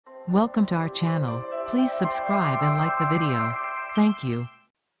Welcome to our channel. Please subscribe and like the video. Thank you.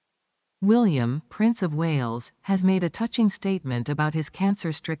 William, Prince of Wales, has made a touching statement about his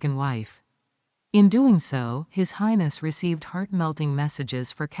cancer-stricken wife. In doing so, His Highness received heart-melting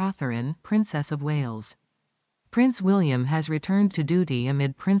messages for Catherine, Princess of Wales. Prince William has returned to duty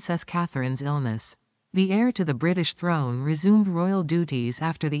amid Princess Catherine's illness. The heir to the British throne resumed royal duties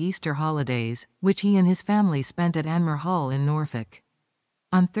after the Easter holidays, which he and his family spent at Anmer Hall in Norfolk.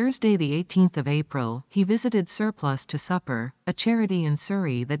 On Thursday the 18th of April, he visited Surplus to Supper, a charity in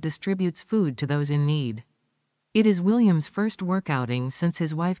Surrey that distributes food to those in need. It is William's first work outing since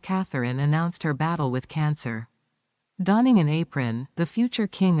his wife Catherine announced her battle with cancer. Donning an apron, the future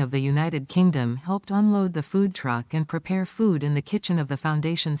King of the United Kingdom helped unload the food truck and prepare food in the kitchen of the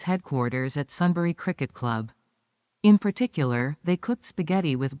Foundation's headquarters at Sunbury Cricket Club. In particular, they cooked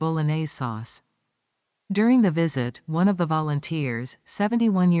spaghetti with bolognese sauce. During the visit, one of the volunteers,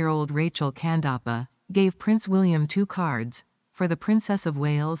 71-year-old Rachel Candapa, gave Prince William 2 cards, for the Princess of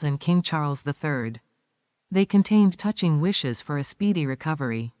Wales and King Charles III. They contained touching wishes for a speedy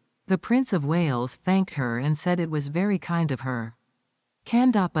recovery. The Prince of Wales thanked her and said it was very kind of her.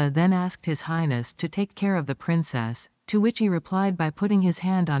 Candapa then asked His Highness to take care of the princess, to which he replied by putting his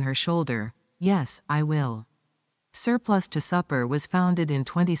hand on her shoulder, "Yes, I will." Surplus to Supper was founded in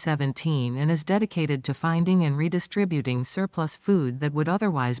 2017 and is dedicated to finding and redistributing surplus food that would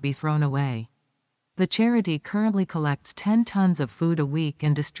otherwise be thrown away. The charity currently collects 10 tons of food a week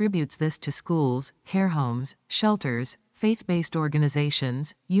and distributes this to schools, care homes, shelters, faith-based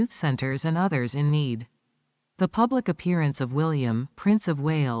organizations, youth centers and others in need. The public appearance of William, Prince of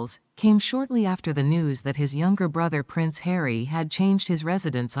Wales, came shortly after the news that his younger brother Prince Harry had changed his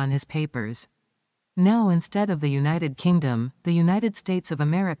residence on his papers. Now instead of the United Kingdom, the United States of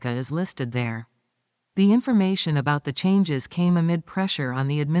America is listed there. The information about the changes came amid pressure on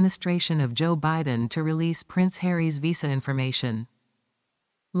the administration of Joe Biden to release Prince Harry's visa information.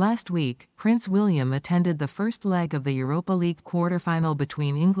 Last week, Prince William attended the first leg of the Europa League quarter-final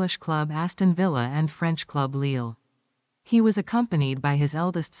between English club Aston Villa and French club Lille. He was accompanied by his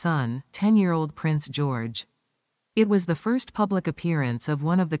eldest son, 10-year-old Prince George. It was the first public appearance of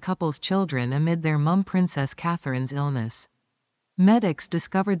one of the couple's children amid their mum Princess Catherine's illness. Medics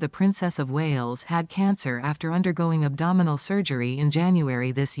discovered the Princess of Wales had cancer after undergoing abdominal surgery in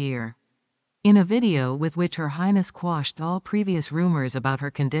January this year. In a video with which Her Highness quashed all previous rumors about her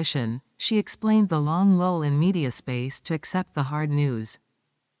condition, she explained the long lull in media space to accept the hard news.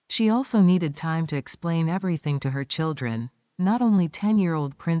 She also needed time to explain everything to her children, not only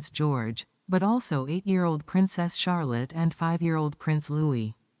 10-year-old Prince George, but also 8-year-old Princess Charlotte and 5-year-old Prince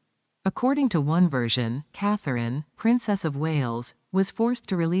Louis. According to one version, Catherine, Princess of Wales, was forced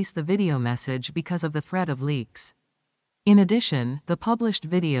to release the video message because of the threat of leaks. In addition, the published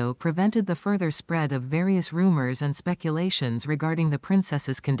video prevented the further spread of various rumors and speculations regarding the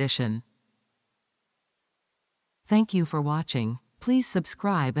princess's condition. Thank you for watching. Please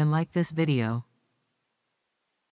subscribe and like this video.